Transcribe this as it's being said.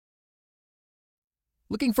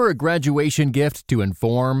Looking for a graduation gift to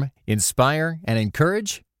inform, inspire, and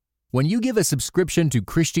encourage? When you give a subscription to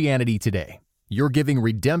Christianity Today, you're giving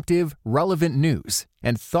redemptive, relevant news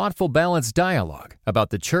and thoughtful, balanced dialogue about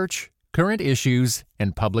the church, current issues,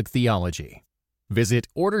 and public theology. Visit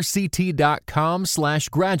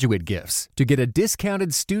orderct.com/graduate gifts to get a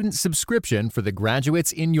discounted student subscription for the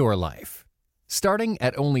graduates in your life. Starting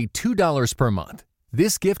at only $2 per month,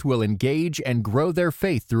 this gift will engage and grow their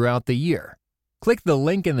faith throughout the year. Click the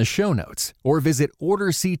link in the show notes or visit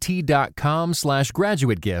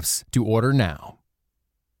orderct.com/graduate gifts to order now.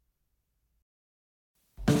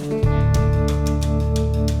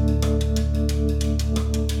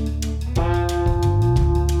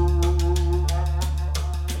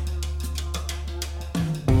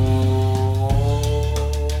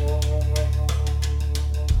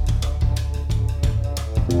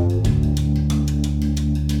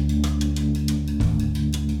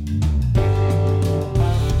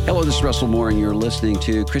 Hello, this is Russell Moore, and you're listening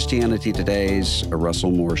to Christianity Today's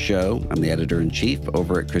Russell Moore Show. I'm the editor-in-chief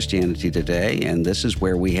over at Christianity Today, and this is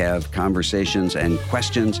where we have conversations and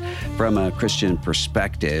questions from a Christian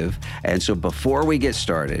perspective. And so before we get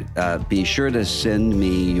started, be sure to send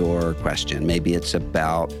me your question. Maybe it's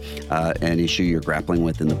about an issue you're grappling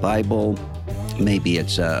with in the Bible. Maybe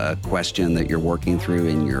it's a question that you're working through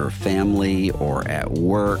in your family or at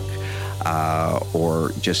work.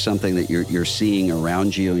 Or just something that you're seeing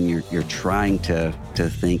around you, and you're trying to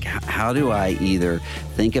think, how do I either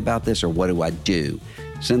think about this or what do I do?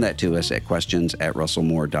 Send that to us at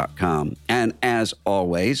questions@russellmoore.com. And as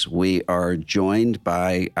always, we are joined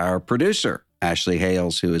by our producer, Ashley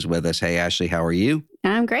Hales, who is with us. Hey, Ashley, how are you?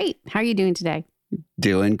 I'm great. How are you doing today?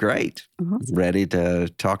 Doing great. Awesome. Ready to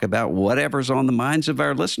talk about whatever's on the minds of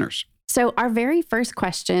our listeners. So our very first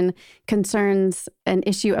question concerns an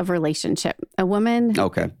issue of relationship. A woman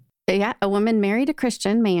married a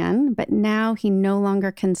Christian man, but now he no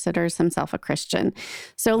longer considers himself a Christian.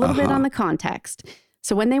 So a little bit on the context.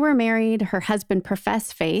 So when they were married, her husband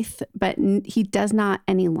professed faith, but he does not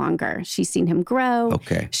any longer. She's seen him grow.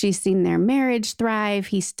 Okay. She's seen their marriage thrive.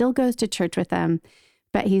 He still goes to church with them,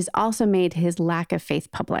 but he's also made his lack of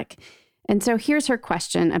faith public. And so here's her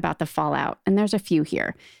question about the fallout. And there's a few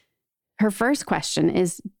here. Her first question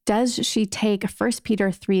is, does she take 1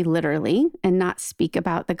 Peter 3 literally and not speak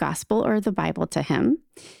about the gospel or the Bible to him?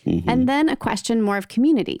 Mm-hmm. And then a question more of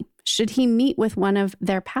community. Should he meet with one of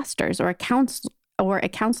their pastors or a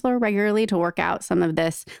counselor regularly to work out some of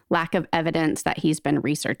this lack of evidence that he's been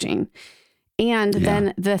researching? And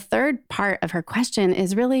then the third part of her question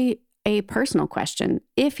is really a personal question.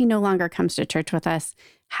 If he no longer comes to church with us,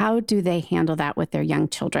 how do they handle that with their young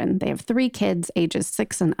children? They have 3 kids, ages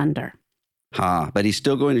 6 and under. But he's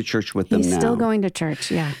still going to church with them now. He's still going to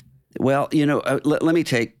church, yeah. Well, let me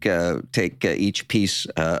take each piece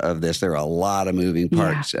of this. There are a lot of moving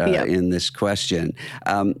parts in this question.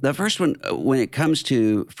 The first one, when it comes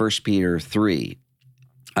to 1 Peter 3,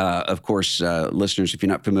 of course, listeners, if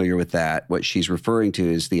you're not familiar with that, what she's referring to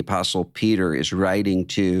is the Apostle Peter is writing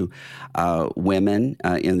to women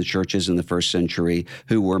in the churches in the first century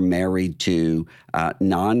who were married to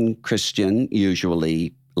non-Christian,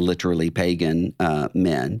 usually literally pagan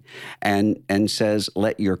men, and says,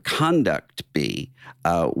 let your conduct be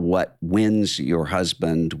what wins your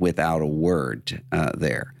husband without a word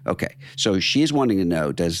there. Okay, so she's wanting to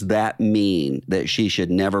know, does that mean that she should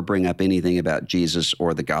never bring up anything about Jesus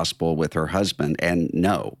or the gospel with her husband? And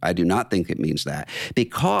no, I do not think it means that,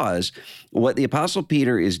 because what the Apostle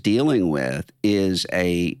Peter is dealing with is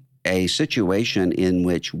a situation in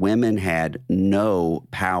which women had no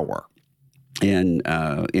power. In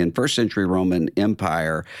first century Roman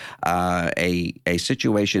Empire, a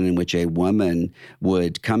situation in which a woman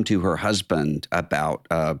would come to her husband about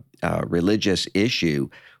a religious issue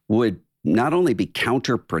would not only be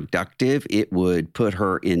counterproductive, it would put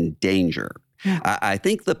her in danger. Yeah. I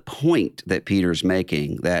think the point that Peter's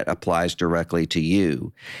making that applies directly to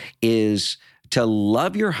you is to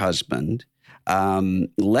love your husband.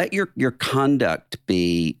 Let your conduct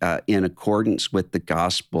be in accordance with the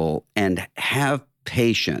gospel, and have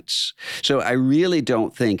patience. So I really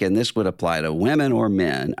don't think, and this would apply to women or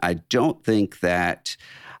men, I don't think that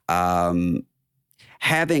having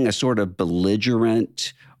a sort of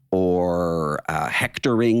belligerent or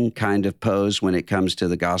hectoring kind of pose when it comes to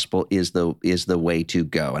the gospel is the way to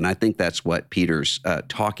go. And I think that's what Peter's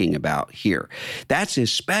talking about here. That's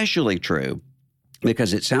especially true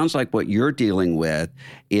because it sounds like what you're dealing with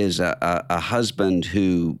is a husband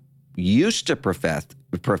who used to profess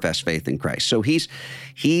profess faith in Christ. So he's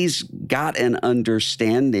got an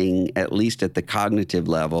understanding, at least at the cognitive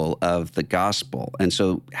level, of the gospel. And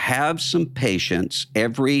so have some patience.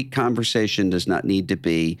 Every conversation does not need to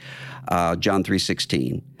be John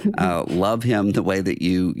 3:16. Love him the way that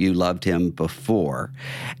you loved him before.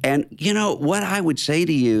 And, what I would say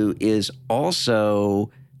to you is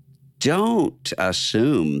also, don't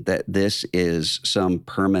assume that this is some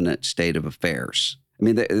permanent state of affairs. I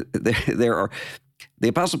mean, there are. The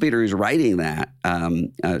Apostle Peter, who's writing that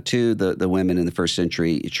to the women in the first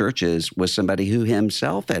century churches, was somebody who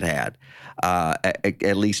himself had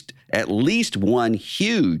at least one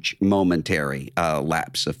huge momentary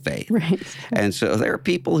lapse of faith. Right. And so there are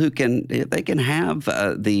people who can have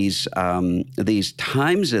these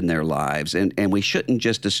times in their lives, and we shouldn't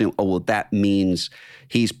just assume, oh, well, that means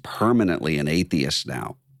he's permanently an atheist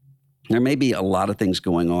now. There may be a lot of things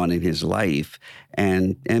going on in his life,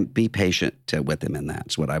 and be patient with him in that,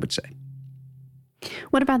 is what I would say.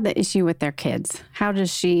 What about the issue with their kids? How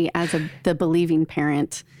does she, as the believing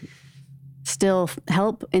parent, still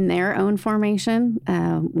help in their own formation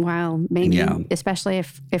while maybe, especially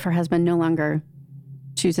if her husband no longer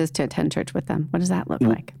chooses to attend church with them? What does that look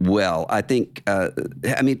like? Well, I think,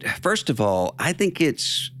 first of all, I think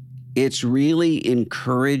it's really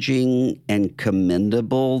encouraging and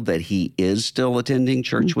commendable that he is still attending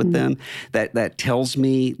church with them. That tells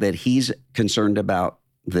me that he's concerned about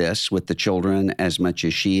this with the children as much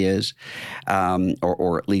as she is,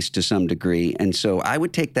 or at least to some degree. And so I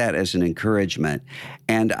would take that as an encouragement,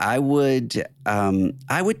 and I would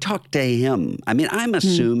talk to him. I mean, I'm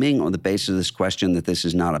assuming on the basis of this question that this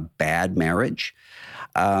is not a bad marriage.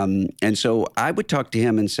 And so I would talk to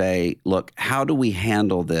him and say, look, how do we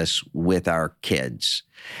handle this with our kids?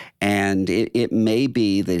 And it may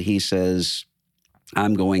be that he says,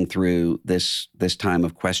 I'm going through this time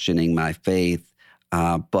of questioning my faith,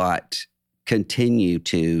 but continue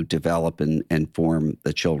to develop and form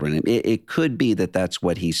the children. It could be that that's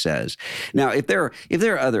what he says. Now, if there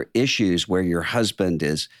are other issues where your husband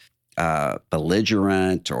is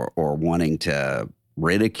belligerent or wanting to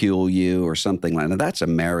ridicule you or something like that, that's a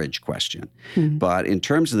marriage question. But in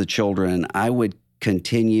terms of the children, I would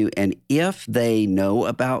continue. And if they know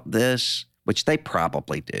about this, which they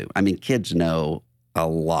probably do, I mean, kids know a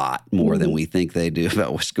lot more than we think they do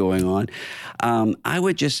about what's going on. I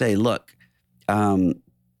would just say, look,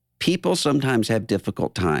 people sometimes have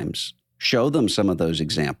difficult times. Show them some of those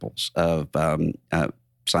examples of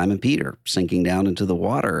Simon Peter sinking down into the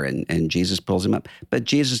water and Jesus pulls him up. But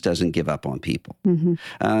Jesus doesn't give up on people.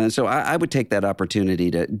 So I would take that opportunity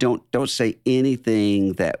to don't say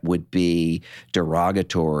anything that would be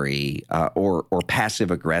derogatory or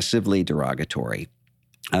passive-aggressively derogatory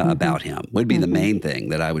about him would be the main thing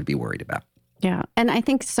that I would be worried about. Yeah. And I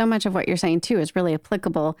think so much of what you're saying, too, is really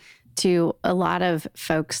applicable to a lot of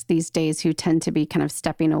folks these days who tend to be kind of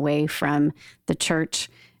stepping away from the church.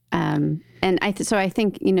 And so I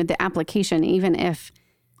think, the application, even if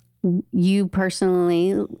you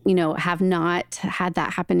personally, have not had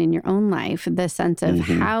that happen in your own life, the sense of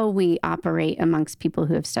how we operate amongst people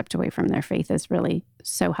who have stepped away from their faith is really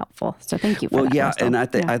so helpful. So thank you for that. Well, yeah, Crystal. and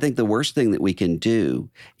I think the worst thing that we can do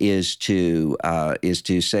is to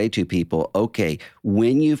say to people, okay,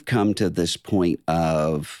 when you've come to this point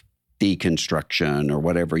of deconstruction or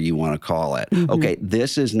whatever you want to call it. Okay,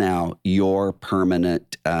 this is now your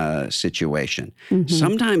permanent situation.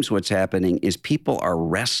 Sometimes what's happening is people are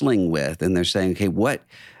wrestling with, and they're saying, okay, what?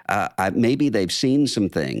 Maybe they've seen some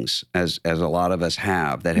things, as a lot of us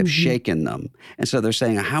have, that have shaken them. And so they're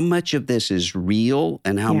saying, how much of this is real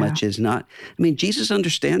and how much is not? I mean, Jesus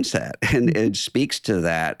understands that and it speaks to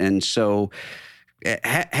that. And so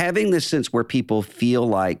having this sense where people feel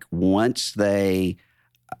like once they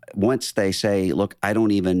say, look, I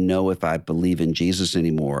don't even know if I believe in Jesus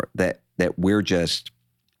anymore, that we're just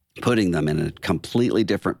putting them in a completely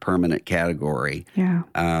different permanent category,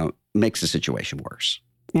 makes the situation worse.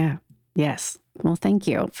 Yeah. Yes. Well, thank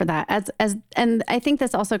you for that. And I think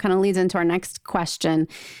this also kind of leads into our next question,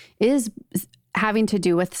 is having to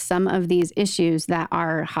do with some of these issues that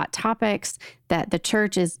are hot topics that the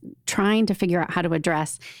church is trying to figure out how to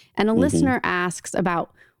address. And a listener asks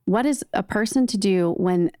about, what is a person to do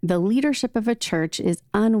when the leadership of a church is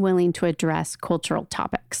unwilling to address cultural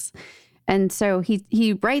topics? And so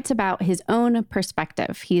he writes about his own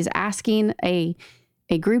perspective. He's asking a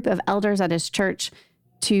group of elders at his church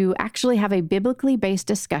to actually have a biblically based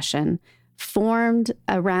discussion formed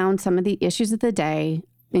around some of the issues of the day,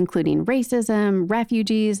 including racism,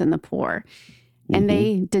 refugees, and the poor. And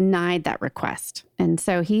they denied that request. And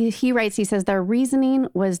so he writes, he says, their reasoning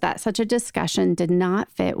was that such a discussion did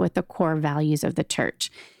not fit with the core values of the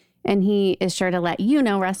church. And he is sure to let you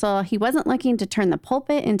know, Russell, he wasn't looking to turn the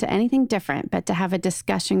pulpit into anything different, but to have a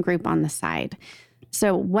discussion group on the side.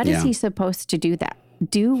 So what is he supposed to do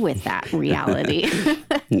with that reality?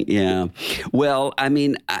 Yeah. Well, I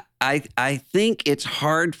mean, I think it's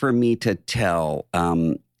hard for me to tell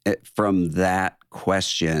from that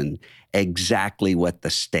question exactly what the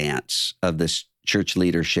stance of this church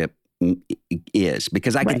leadership is,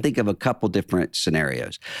 because I can think of a couple different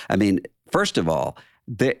scenarios. I mean, first of all,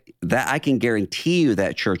 that I can guarantee you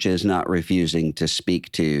that church is not refusing to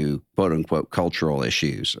speak to quote unquote cultural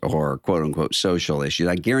issues or quote unquote social issues.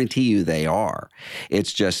 I guarantee you they are.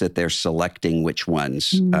 It's just that they're selecting which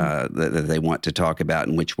ones that they want to talk about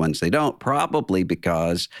and which ones they don't, probably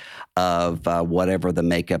because of whatever the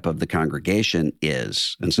makeup of the congregation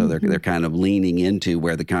is. And so they're kind of leaning into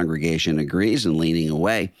where the congregation agrees and leaning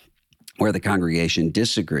away where the congregation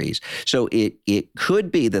disagrees. So it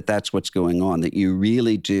could be that that's what's going on, that you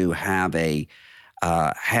really do have a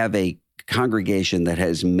congregation that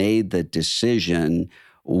has made the decision,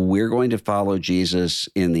 we're going to follow Jesus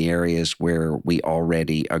in the areas where we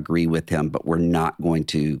already agree with him, but we're not going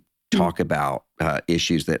to talk about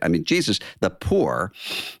issues that, I mean, Jesus, the poor,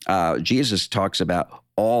 Jesus talks about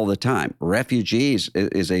all the time. Refugees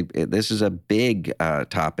this is a big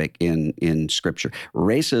topic in Scripture.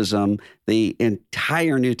 Racism, the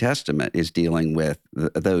entire New Testament is dealing with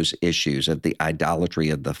those issues of the idolatry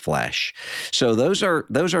of the flesh. So those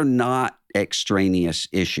are not extraneous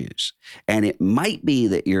issues. And it might be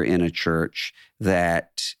that you're in a church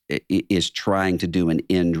that is trying to do an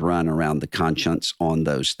end run around the conscience on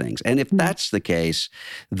those things. And if that's the case,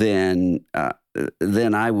 then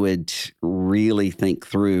I would really think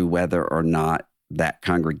through whether or not that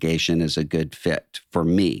congregation is a good fit for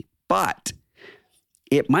me. But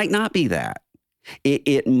it might not be that.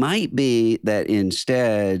 It might be that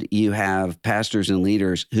instead you have pastors and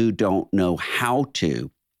leaders who don't know how to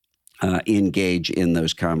engage in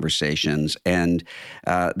those conversations, and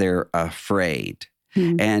they're afraid.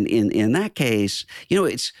 And in that case,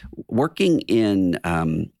 it's working in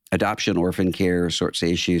adoption, orphan care sorts of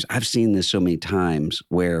issues. I've seen this so many times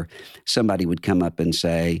where somebody would come up and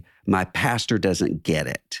say, my pastor doesn't get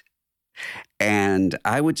it. And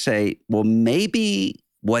I would say, well, maybe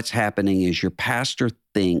what's happening is your pastor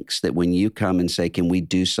thinks that when you come and say, can we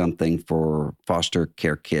do something for foster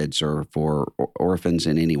care kids or for orphans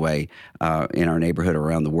in any way in our neighborhood or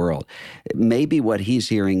around the world, maybe what he's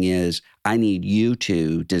hearing is, I need you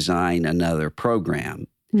to design another program.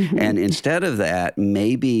 And instead of that,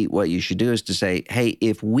 maybe what you should do is to say, hey,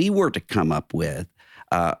 if we were to come up with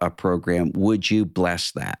a program, would you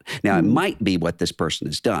bless that? Now, it might be what this person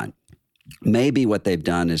has done. Maybe what they've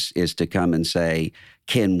done is to come and say,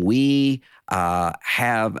 can we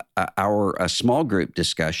have a small group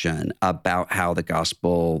discussion about how the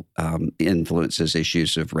gospel influences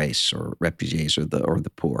issues of race or refugees or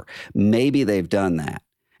the poor? Maybe they've done that.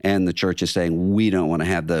 And the church is saying, we don't want to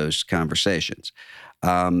have those conversations.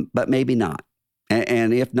 But maybe not.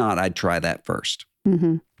 And if not, I'd try that first.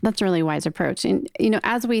 That's a really wise approach. And,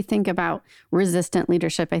 as we think about resistant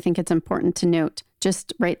leadership, I think it's important to note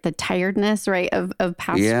just, the tiredness, of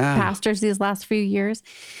pastors these last few years.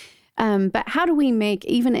 But how do we make,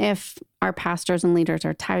 even if our pastors and leaders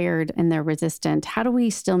are tired and they're resistant, how do we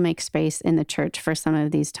still make space in the church for some of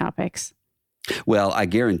these topics? Well, I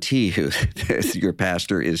guarantee you that your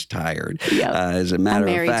pastor is tired. As a matter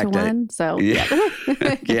of fact, I'm married to one, so yeah.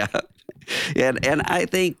 And I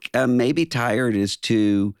think maybe tired is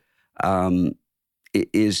too low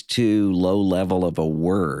level of a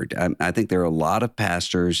word. I think there are a lot of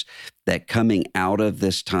pastors that coming out of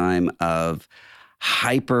this time of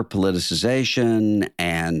hyper politicization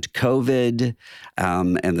and COVID,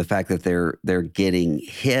 and the fact that they're getting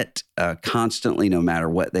hit constantly, no matter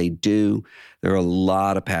what they do. There are a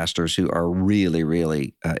lot of pastors who are really,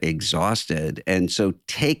 really exhausted, and so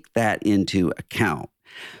take that into account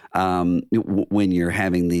when you're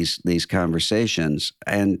having these conversations,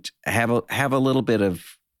 and have a little bit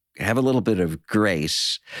of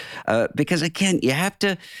grace, because again, you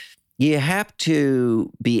have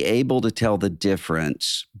to be able to tell the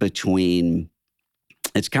difference between.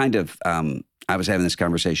 It's kind of. I was having this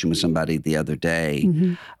conversation with somebody the other day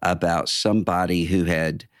about somebody who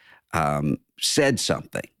had said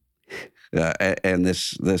something And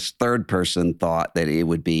this third person thought that it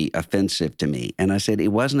would be offensive to me. And I said, it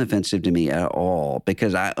wasn't offensive to me at all,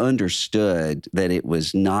 because I understood that it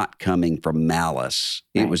was not coming from malice.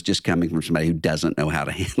 Right. It was just coming from somebody who doesn't know how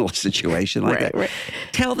to handle a situation like that. Right.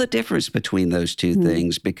 Tell the difference between those two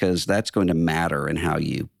things, because that's going to matter in how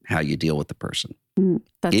you deal with the person,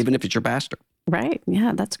 even if it's your pastor. Right.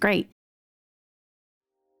 Yeah, that's great.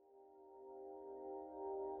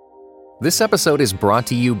 This episode is brought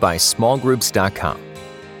to you by smallgroups.com.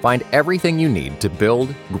 Find everything you need to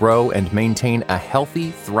build, grow, and maintain a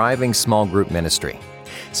healthy, thriving small group ministry.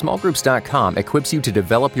 Smallgroups.com equips you to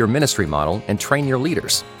develop your ministry model and train your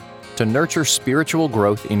leaders, to nurture spiritual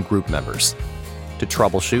growth in group members, to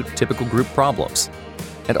troubleshoot typical group problems,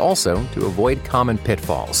 and also to avoid common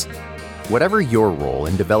pitfalls. Whatever your role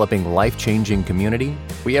in developing life-changing community,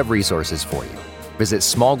 we have resources for you. Visit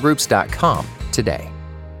smallgroups.com today.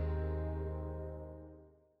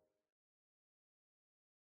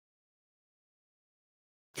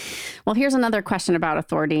 Well, here's another question about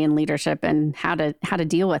authority and leadership and how to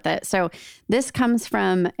deal with it. So this comes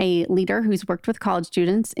from a leader who's worked with college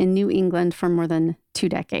students in New England for more than 2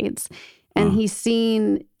 decades. And he's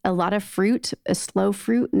seen a lot of fruit, a slow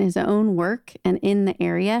fruit in his own work and in the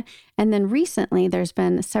area. And then recently, there's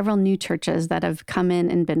been several new churches that have come in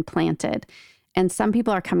and been planted. And some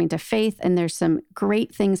people are coming to faith, and there's some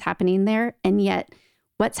great things happening there. And yet,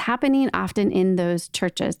 what's happening often in those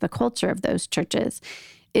churches, the culture of those churches,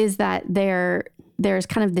 is that there's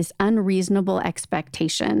kind of this unreasonable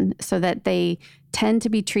expectation, so that they tend to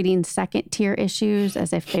be treating second-tier issues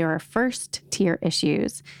as if they were first-tier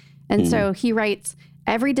issues. And so he writes,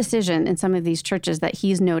 every decision in some of these churches that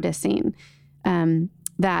he's noticing,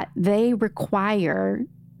 that they require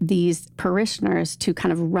these parishioners to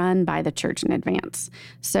kind of run by the church in advance.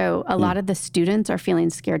 So a lot of the students are feeling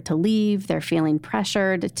scared to leave. They're feeling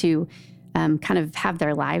pressured to kind of have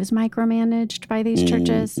their lives micromanaged by these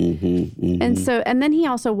churches. And then he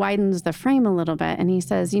also widens the frame a little bit, and he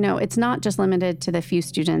says, it's not just limited to the few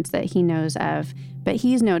students that he knows of, but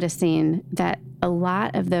he's noticing that a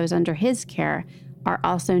lot of those under his care are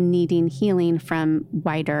also needing healing from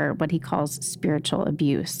wider, what he calls spiritual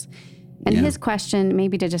abuse. And his question,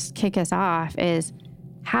 maybe to just kick us off, is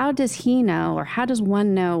how does he know, or how does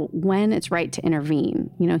one know when it's right to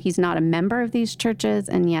intervene? He's not a member of these churches,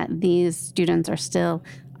 and yet these students are still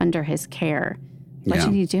under his care. What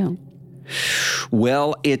should he do?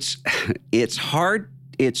 Well, it's hard.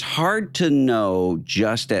 It's hard to know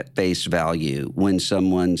just at face value when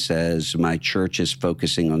someone says, my church is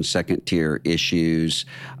focusing on second-tier issues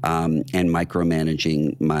and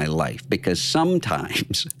micromanaging my life. Because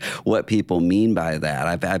sometimes what people mean by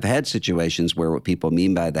that, I've had situations where what people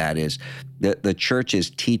mean by that is that the church is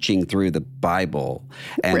teaching through the Bible,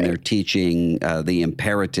 and they're teaching the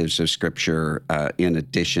imperatives of Scripture in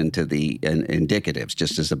addition to the indicatives,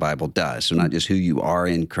 just as the Bible does. So not just who you are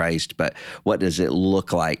in Christ, but what does it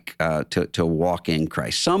look like to walk in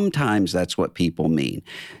Christ. Sometimes that's what people mean.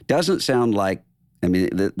 Doesn't sound like,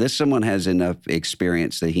 this someone has enough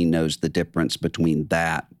experience that he knows the difference between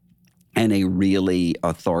that and a really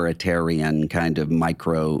authoritarian kind of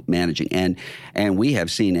micromanaging. And we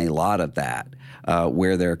have seen a lot of that,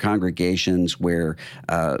 where there are congregations where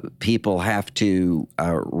people have to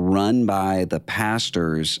run by the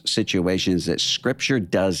pastor's situations that Scripture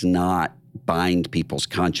does not bind people's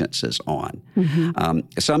consciences on.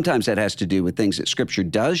 Sometimes that has to do with things that Scripture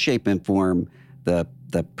does shape and form the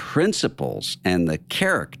principles and the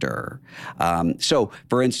character. So,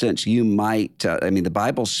 for instance, you might, the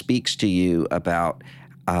Bible speaks to you about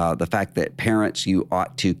the fact that parents, you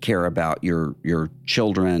ought to care about your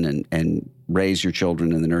children and raise your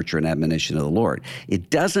children in the nurture and admonition of the Lord. It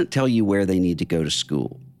doesn't tell you where they need to go to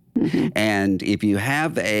school. And if you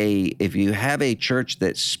have a church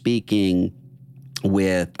that's speaking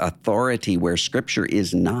with authority where Scripture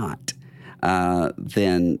is not,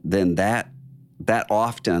 then that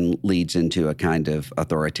often leads into a kind of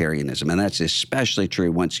authoritarianism. And that's especially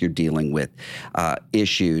true once you're dealing with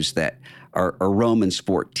issues that are Romans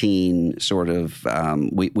 14 sort of,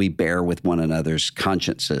 we bear with one another's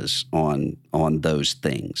consciences on those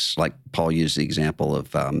things. Like Paul used the example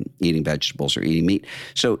of eating vegetables or eating meat.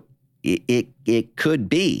 So it could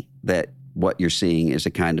be that what you're seeing is a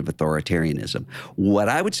kind of authoritarianism. What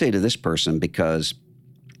I would say to this person, because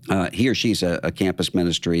he or she's a campus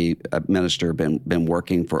minister, been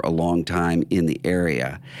working for a long time in the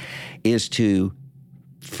area, is to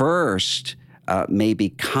first maybe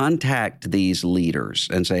contact these leaders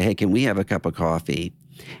and say, hey, can we have a cup of coffee?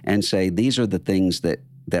 And say, these are the things that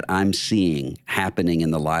I'm seeing happening in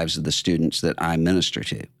the lives of the students that I minister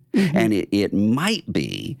to. Mm-hmm. And it might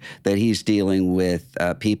be that he's dealing with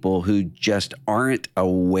people who just aren't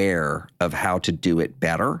aware of how to do it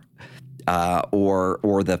better.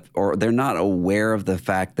 Or they're not aware of the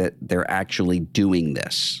fact that they're actually doing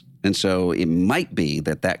this. And so it might be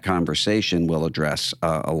that conversation will address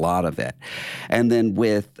a lot of it. And then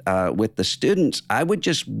with the students, I would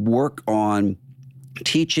just work on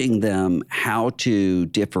teaching them how to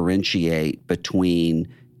differentiate between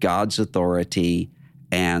God's authority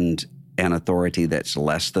and an authority that's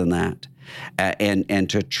less than that, and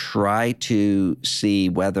to try to see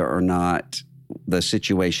whether or not the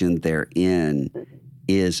situation they're in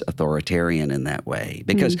is authoritarian in that way,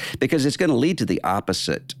 because it's going to lead to the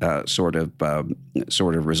opposite sort of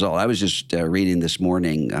result. I was just reading this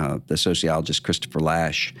morning the sociologist Christopher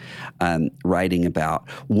Lasch writing about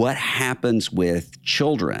what happens with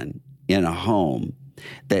children in a home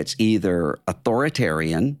that's either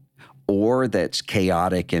authoritarian or that's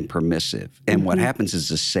chaotic and permissive. And what happens is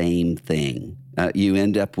the same thing. You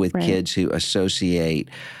end up with kids who associate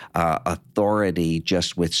authority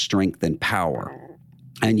just with strength and power.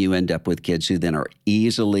 And you end up with kids who then are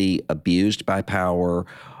easily abused by power,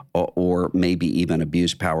 or maybe even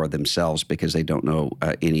abuse power themselves because they don't know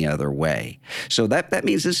any other way. So that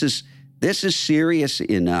means this is serious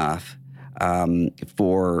enough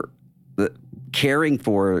for caring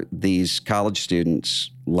for these college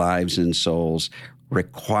students' lives and souls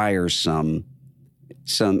requires some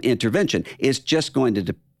intervention. It's just going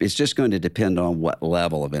to depend on what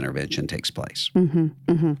level of intervention takes place. Mm-hmm,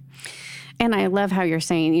 mm-hmm. And I love how you're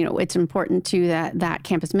saying, it's important too that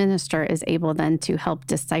campus minister is able then to help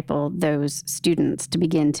disciple those students to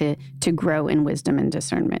begin to grow in wisdom and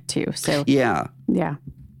discernment too. So yeah.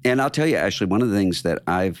 And I'll tell you, Ashley, one of the things that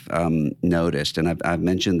I've noticed, and I've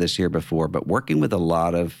mentioned this here before, but working with a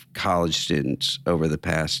lot of college students over the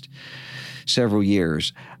past several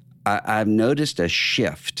years, I've noticed a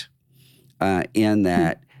shift in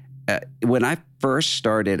that when I first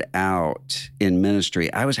started out in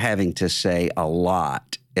ministry, I was having to say a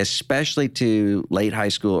lot, especially to late high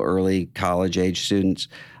school, early college age students,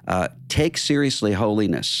 take seriously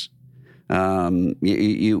holiness.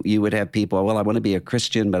 You would have people, well, I want to be a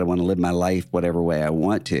Christian, but I want to live my life whatever way I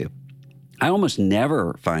want to. I almost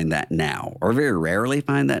never find that now, or very rarely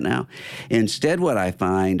find that now. Instead, what I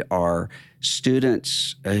find are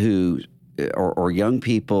students or young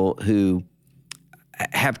people who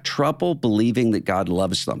have trouble believing that God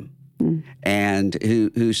loves them, and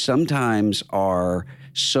who sometimes are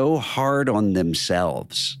so hard on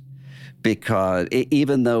themselves because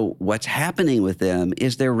even though what's happening with them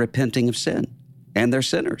is they're repenting of sin and they're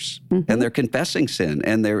sinners and they're confessing sin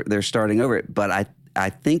and they're starting over it. But I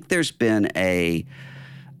think there's been a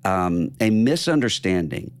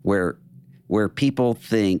misunderstanding where people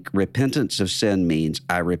think repentance of sin means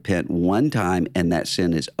I repent one time and that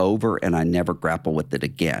sin is over and I never grapple with it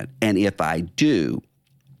again. And if I do,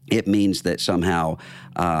 it means that somehow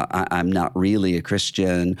I'm not really a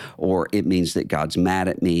Christian, or it means that God's mad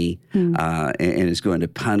at me and is going to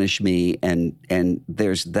punish me. And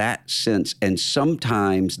there's that sense. And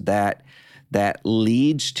sometimes that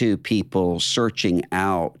leads to people searching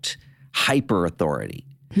out hyper authority.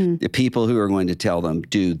 The people who are going to tell them,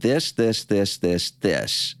 do this, this, this, this,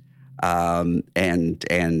 this. And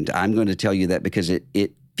I'm going to tell you that because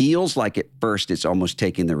it feels like at first it's almost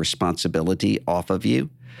taking the responsibility off of you,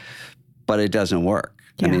 but it doesn't work.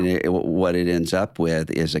 Yeah. I mean, what it ends up with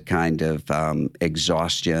is a kind of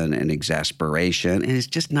exhaustion and exasperation, and it's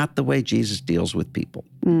just not the way Jesus deals with people.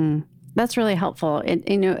 That's really helpful.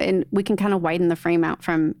 And we can kind of widen the frame out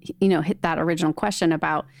from, hit that original question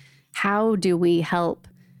about how do we help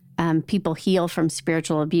people heal from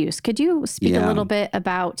spiritual abuse. Could you speak a little bit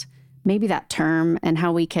about maybe that term and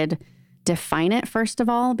how we could define it, first of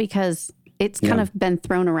all, because it's kind of been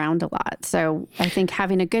thrown around a lot. So I think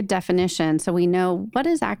having a good definition so we know what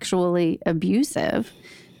is actually abusive,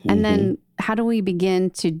 and then how do we begin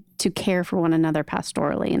to care for one another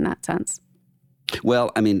pastorally in that sense?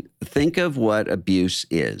 Well, I mean, think of what abuse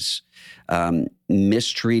is.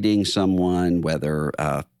 Mistreating someone, whether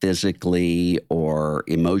physically or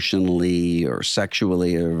emotionally or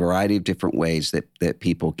sexually, a variety of different ways that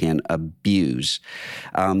people can abuse.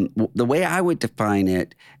 The way I would define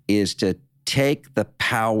it is to take the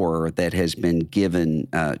power that has been given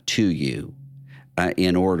to you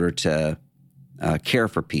in order to care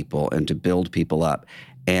for people and to build people up,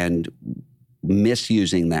 and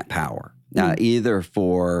misusing that power. Either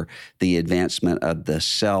for the advancement of the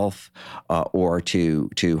self or to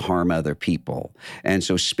harm other people. And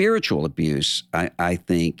so spiritual abuse, I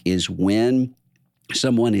think, is when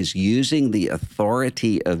someone is using the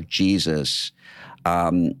authority of Jesus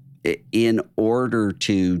in order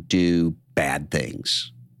to do bad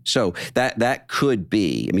things. So that could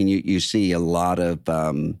be. I mean, you see a lot of.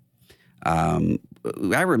 I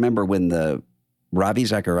remember when the Ravi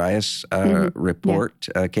Zacharias report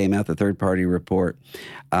came out, the third-party report,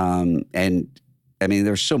 and I mean,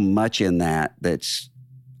 there's so much in that that's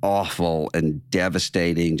awful and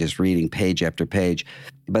devastating. Just reading page after page,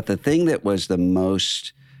 but the thing that was the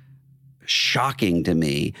most shocking to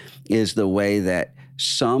me is the way that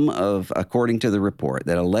according to the report,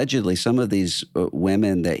 that allegedly some of these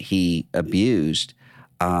women that he abused,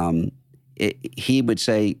 he would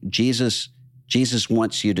say, Jesus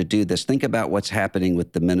wants you to do this. Think about what's happening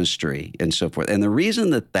with the ministry and so forth. And the reason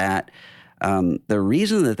that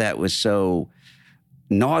was so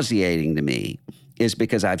nauseating to me is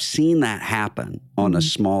because I've seen that happen on a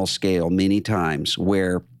small scale many times,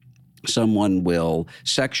 where someone will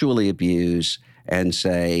sexually abuse and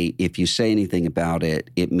say, if you say anything about it,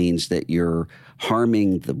 it means that you're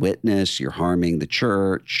harming the witness, you're harming the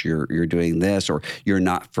church, you're doing this, or you're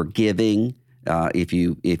not forgiving if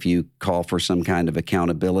you call for some kind of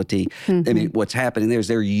accountability. I mean, what's happening there is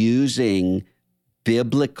they're using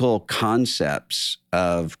biblical concepts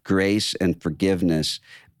of grace and forgiveness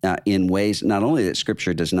in ways not only that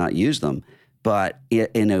Scripture does not use them, but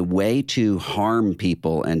in a way to harm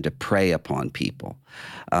people and to prey upon people.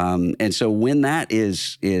 And so when that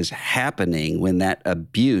is happening, when that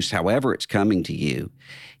abuse, however it's coming to you,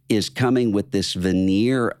 is coming with this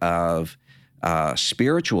veneer of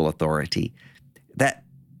spiritual authority, that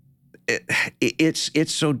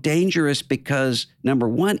it's so dangerous because, number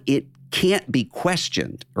one, it can't be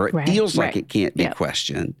questioned, or it feels like it can't be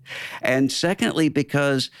questioned. And secondly,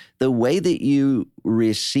 because the way that you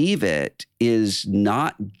receive it is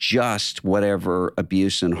not just whatever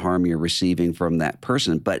abuse and harm you're receiving from that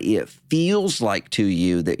person, but it feels like to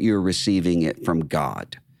you that you're receiving it from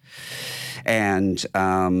God. And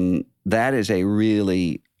that is a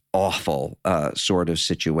really awful sort of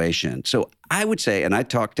situation. So I would say, and I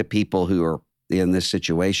talk to people who are in this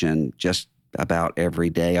situation just about every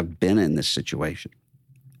day. I've been in this situation.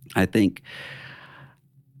 I think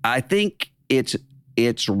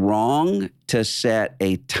it's wrong to set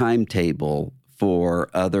a timetable for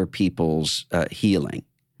other people's healing.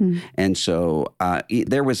 And so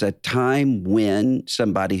there was a time when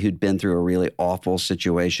somebody who'd been through a really awful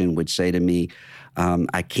situation would say to me,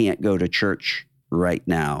 I can't go to church right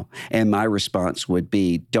now. And my response would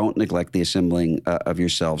be, don't neglect the assembling of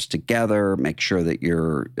yourselves together. Make sure that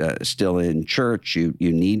you're still in church. You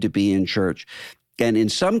need to be in church. And in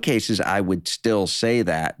some cases, I would still say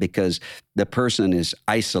that because the person is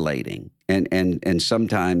isolating. And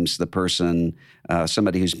sometimes the person,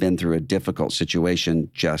 somebody who's been through a difficult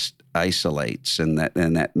situation, just isolates, and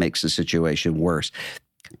that makes the situation worse.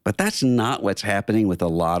 But that's not what's happening with a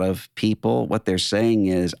lot of people. What they're saying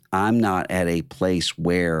is, I'm not at a place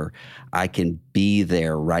where I can be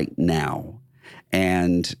there right now.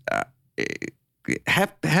 And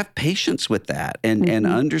have patience with that and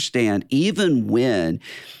understand, even when,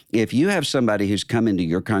 if you have somebody who's come into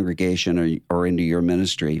your congregation or into your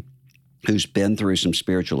ministry who's been through some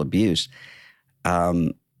spiritual abuse,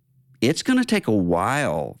 it's going to take a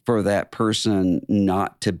while for that person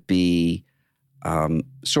not to be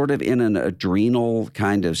sort of in an adrenal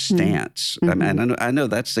kind of stance. I mean, I know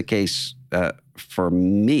that's the case for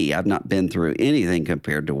me. I've not been through anything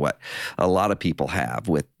compared to what a lot of people have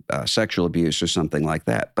with sexual abuse or something like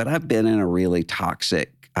that. But I've been in a really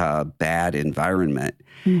toxic, bad environment,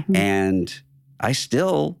 and I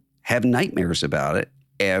still have nightmares about it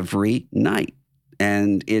every night.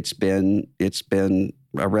 And it's been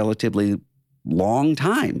a relatively long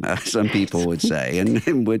time, some people would say,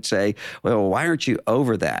 and would say, well, why aren't you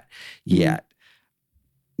over that yet?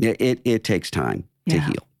 It takes time to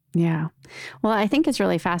heal. Yeah. Well, I think it's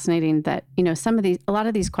really fascinating that, a lot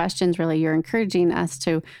of these questions, really, you're encouraging us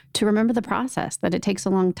to remember the process, that it takes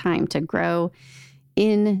a long time to grow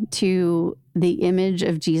into the image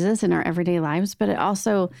of Jesus in our everyday lives, but it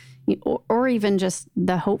also, or even just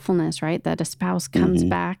the hopefulness, right? That a spouse comes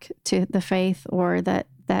back to the faith, or that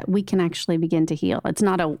we can actually begin to heal. It's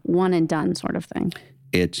not a one and done sort of thing.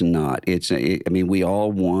 It's not. We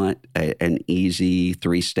all want an easy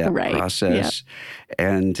 3-step process. Yep.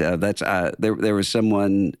 And that's there was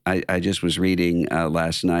someone I just was reading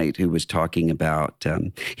last night who was talking about,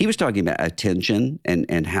 attention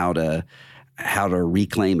and how to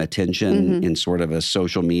reclaim attention in sort of a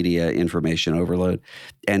social media information overload.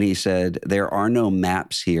 And he said, there are no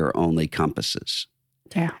maps here, only compasses.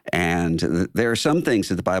 Yeah. And there are some things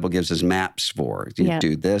that the Bible gives us maps for. You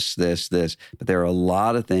do this, but there are a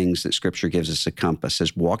lot of things that Scripture gives us a compass. It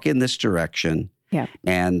says, walk in this direction Yeah.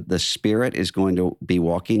 And the Spirit is going to be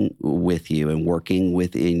walking with you and working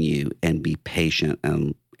within you, and be patient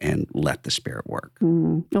and let the Spirit work.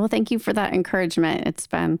 Well, thank you for that encouragement. It's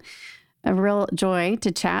been a real joy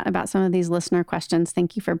to chat about some of these listener questions.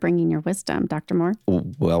 Thank you for bringing your wisdom, Dr. Moore.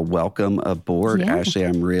 Well, welcome aboard, Yeah. Ashley.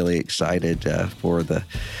 I'm really excited for the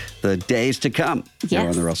days to come here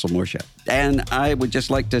on the Russell Moore Show. And I would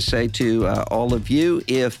just like to say to all of you,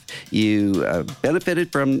 if you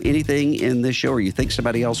benefited from anything in this show, or you think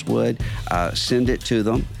somebody else would, send it to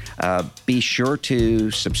them. Be sure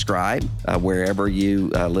to subscribe wherever you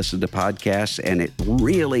listen to podcasts, and it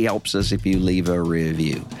really helps us if you leave a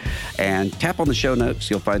review. And tap on the show notes.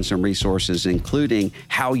 You'll find some resources, including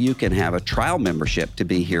how you can have a trial membership to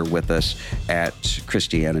be here with us at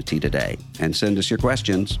Christianity Today. And send us your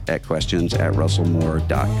questions at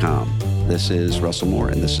questions@russellmoore.com. This is Russell Moore,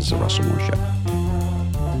 and this is The Russell Moore Show.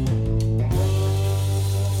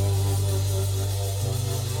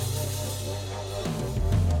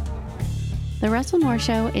 The Russell Moore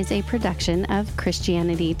Show is a production of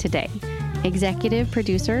Christianity Today. Executive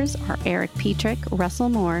producers are Eric Petrick, Russell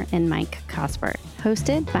Moore, and Mike Cosper.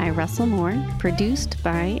 Hosted by Russell Moore, produced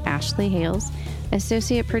by Ashley Hales,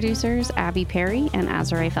 associate producers Abby Perry and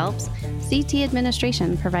Azare Phelps, CT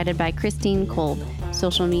administration provided by Christine Kolb,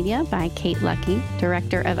 social media by Kate Lucky,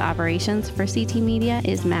 director of operations for CT Media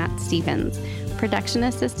is Matt Stevens, production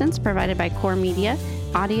assistance provided by Core Media,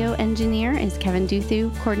 audio engineer is Kevin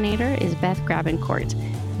Duthu, coordinator is Beth Grabencourt,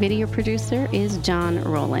 video producer is John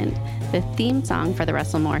Rowland. The theme song for The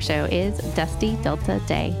Russell Moore Show is Dusty Delta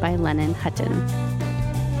Day by Lennon Hutton.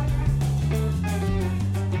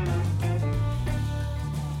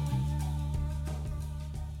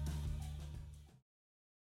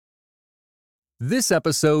 This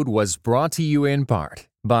episode was brought to you in part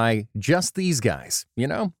by Just These Guys. You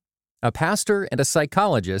know, a pastor and a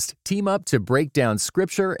psychologist team up to break down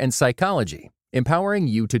scripture and psychology, empowering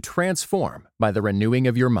you to transform by the renewing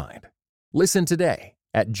of your mind. Listen today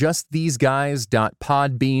at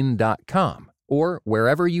justtheseguys.podbean.com or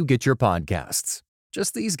wherever you get your podcasts.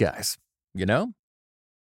 Just These Guys, you know?